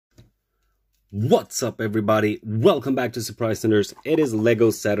What's up, everybody? Welcome back to Surprise Centers. It is Lego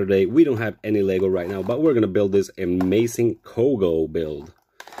Saturday. We don't have any Lego right now, but we're gonna build this amazing Cogo build.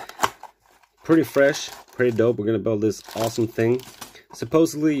 Pretty fresh, pretty dope. We're gonna build this awesome thing.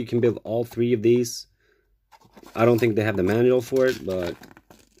 Supposedly you can build all three of these. I don't think they have the manual for it, but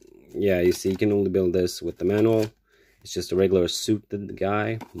yeah, you see, you can only build this with the manual. It's just a regular suited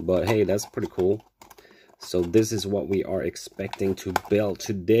guy, but hey, that's pretty cool. So this is what we are expecting to build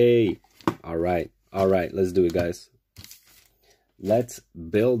today. All right, let's do it, guys. Let's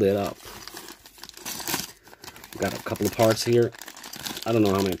build it up. Got a couple of parts here. I don't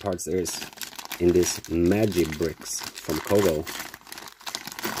know how many parts there is in this magic bricks from Cogo.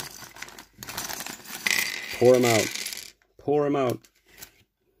 Pour them out. Pour them out.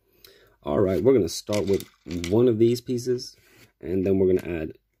 All right, we're gonna start with one of these pieces, and then we're gonna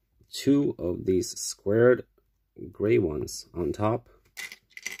add two of these squared gray ones on top.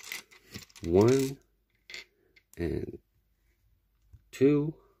 One and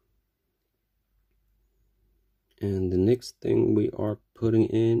two. And the next thing we are putting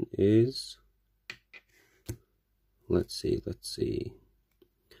in is, let's see.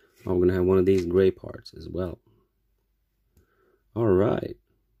 Oh, we're gonna have one of these gray parts as well. All right.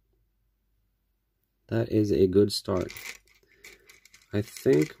 That is a good start. I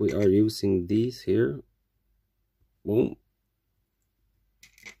think we are using these here. Boom.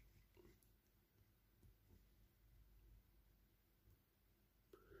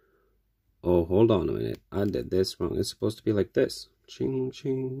 Oh, hold on a minute. I did this wrong. It's supposed to be like this. Ching,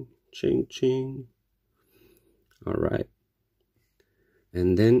 ching, ching, ching. All right.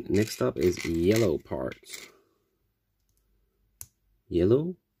 And then next up is yellow parts.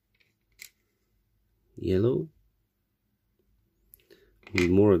 Yellow. Yellow. Need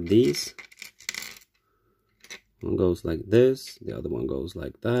more of these. One goes like this. The other one goes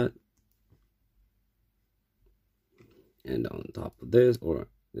like that. And on top of this, or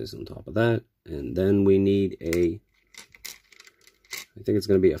this on top of that. And then we need a, I think it's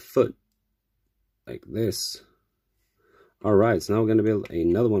going to be a foot like this. All right, so now we're going to build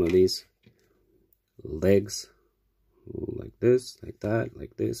another one of these legs like this, like that,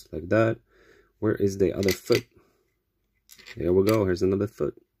 like this, like that. Where is the other foot? There we go. Here's another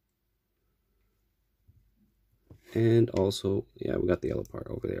foot. And also, yeah, we got the yellow part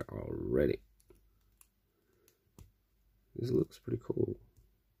over there already. This looks pretty cool.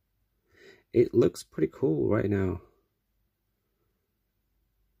 It looks pretty cool right now.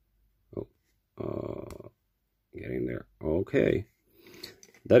 Oh, getting there. Okay.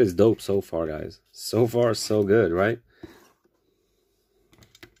 That is dope so far, guys. So far, so good, right?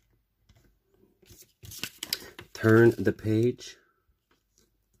 Turn the page.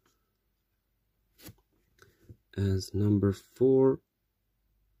 As number 4,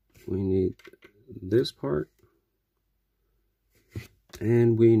 we need this part.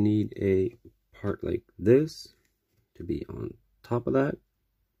 And we need a part like this to be on top of that.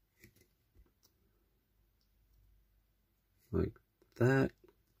 Like that.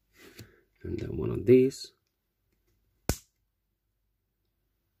 And then one of these.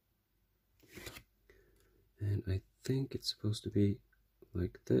 And I think it's supposed to be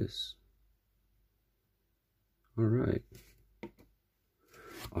like this. All right.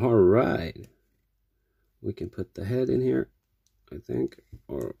 All right. We can put the head in here, I think,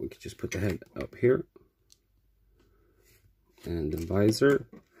 or we could just put the head up here. And the visor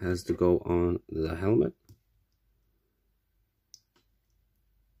has to go on the helmet.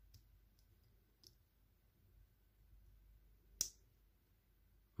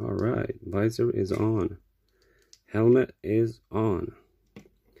 All right, visor is on. Helmet is on.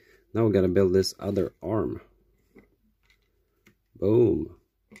 Now we gotta build this other arm. Boom.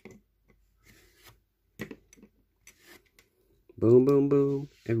 Boom, boom, boom.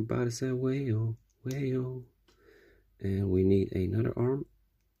 Everybody say way-oh, way-oh. And we need another arm.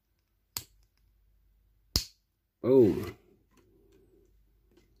 Boom.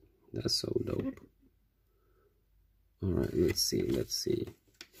 That's so dope. All right, let's see.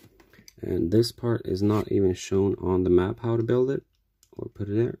 And this part is not even shown on the map how to build it or put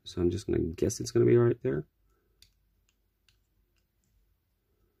it there. So I'm just gonna guess it's gonna be right there.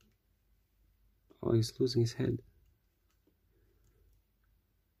 Oh, he's losing his head.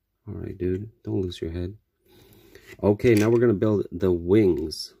 All right, dude, don't lose your head. Okay, now we're gonna build the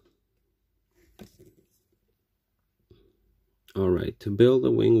wings. All right, to build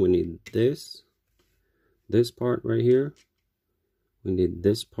a wing, we need this part right here. We need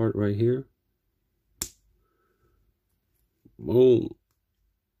this part right here. Boom.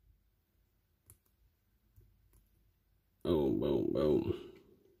 Boom, boom, boom.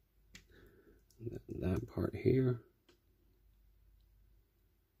 that part here.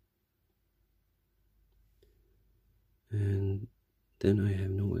 And then I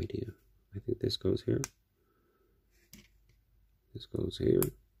have no idea. I think this goes here. This goes here.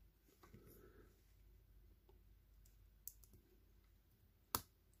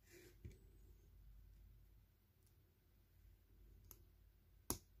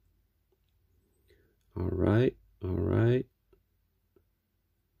 All right, all right.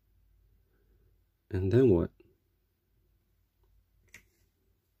 And then what?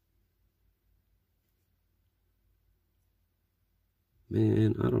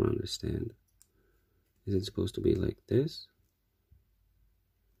 Man, I don't understand. Is it supposed to be like this?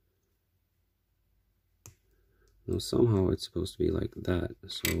 No, somehow it's supposed to be like that.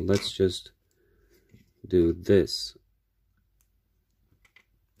 So let's just do this.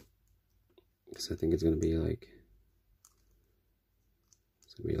 Because I think it's going to be like,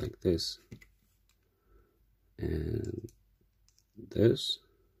 it's going to be like this. And this.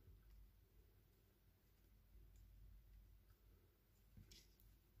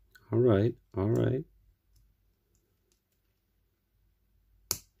 All right, all right.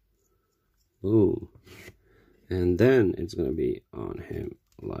 Boom. And then it's gonna be on him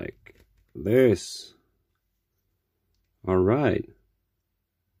like this. All right.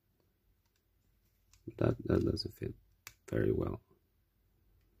 That doesn't fit very well,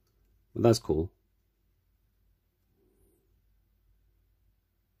 but that's cool.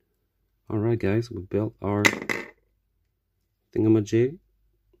 All right, guys, we built our thingamajig.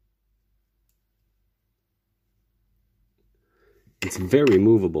 It's very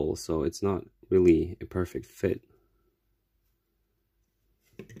movable, so it's not really a perfect fit.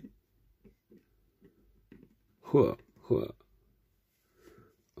 Huh, huh.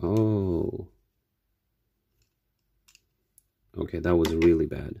 Oh. Okay, that was really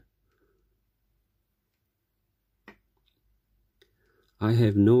bad. I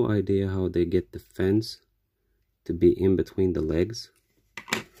have no idea how they get the fence to be in between the legs,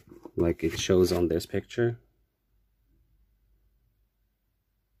 like it shows on this picture.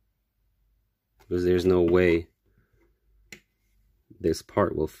 Because there's no way this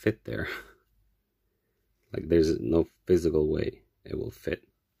part will fit there. Like there's no physical way it will fit.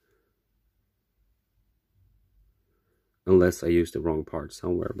 Unless I used the wrong part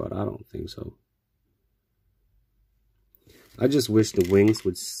somewhere, but I don't think so. I just wish the wings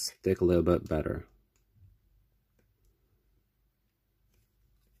would stick a little bit better.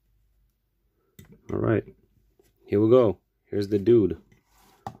 Alright, here we go. Here's the dude.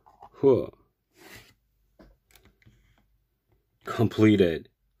 Huh. Completed.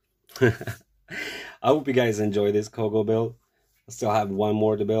 I hope you guys enjoy this Cogo build. I still have one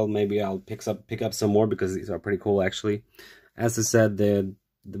more to build. Maybe I'll pick up some more because these are pretty cool actually. As I said, the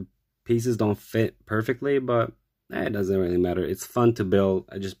pieces don't fit perfectly, but it doesn't really matter. It's fun to build.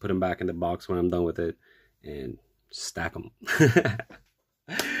 I just put them back in the box when I'm done with it and stack them.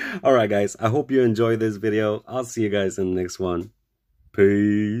 Alright guys, I hope you enjoyed this video. I'll see you guys in the next one.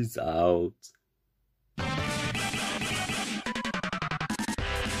 Peace out.